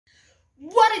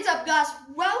What is up, guys?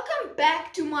 Welcome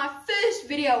back to my first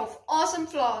video of awesome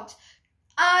vlogs.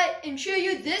 I assure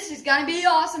you this is gonna be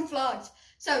awesome vlogs.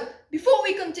 So before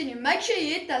we continue, make sure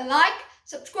you hit the like,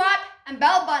 subscribe and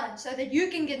bell button so that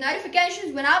you can get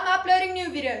notifications when I'm uploading new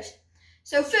videos.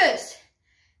 So first,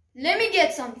 let me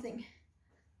get something.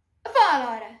 A fire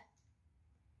lighter.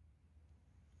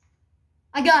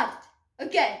 I got it.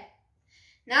 Okay.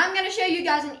 Now I'm gonna show you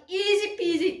guys an easy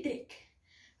peasy trick.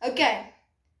 Okay.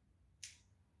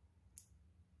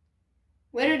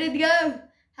 Where did it go?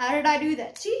 How did I do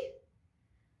that? See?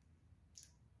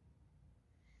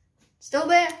 Still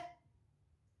there.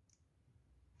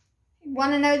 You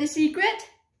wanna know the secret?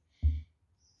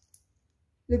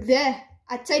 Look there.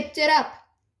 I taped it up.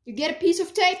 You get a piece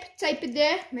of tape, tape it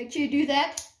there. Make sure you do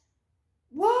that.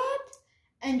 What?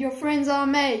 And your friends are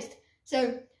amazed.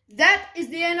 So that is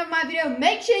the end of my video.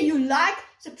 Make sure you like,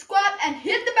 subscribe and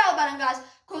hit the bell button, guys.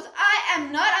 Because I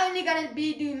am not only going to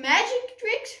be doing magic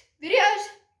tricks videos,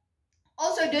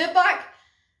 also dirt bike,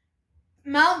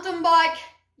 mountain bike,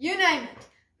 you name it.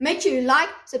 Make sure you like,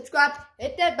 subscribe,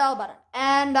 hit that bell button.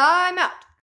 And I'm out.